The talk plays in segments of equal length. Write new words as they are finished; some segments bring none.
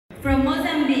From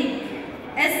Mozambique,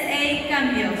 S.A.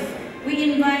 Cambios,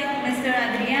 we invite Mr.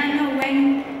 Adriano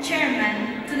Weng,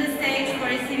 Chairman, to the stage for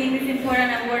receiving this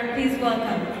important award. Please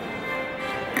welcome.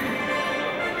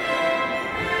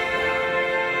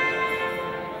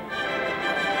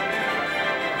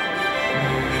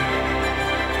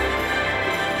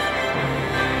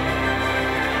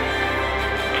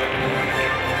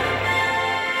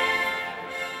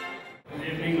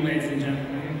 Ladies and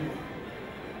gentlemen,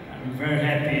 I'm very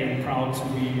happy and proud to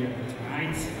be here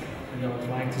tonight, and I would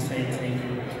like to say thank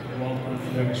you to the World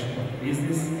Confederation of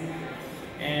Business,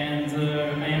 and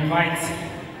I invite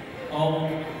all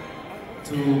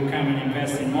to come and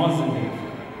invest in Mozambique.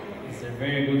 It's a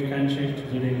very good country to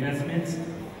do the investments,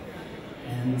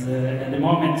 and at the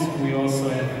moment we also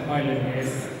have oil and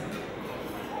gas,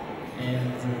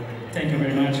 and thank you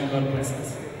very much. God bless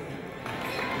us.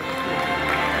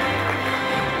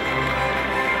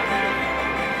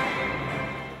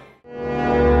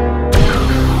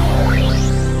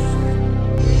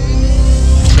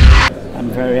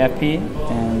 Very happy,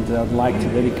 and I'd like to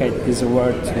dedicate this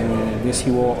award to the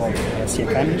CEO of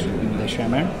Cambios, the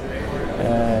chairman.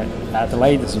 The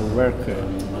ladies who work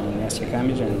in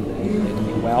Cambios, and they're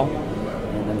doing well,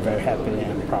 and I'm very happy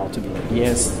and proud to be here.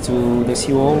 Yes, to the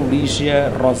CEO,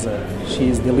 Ligia Rosa. She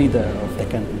is the leader of the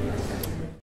company.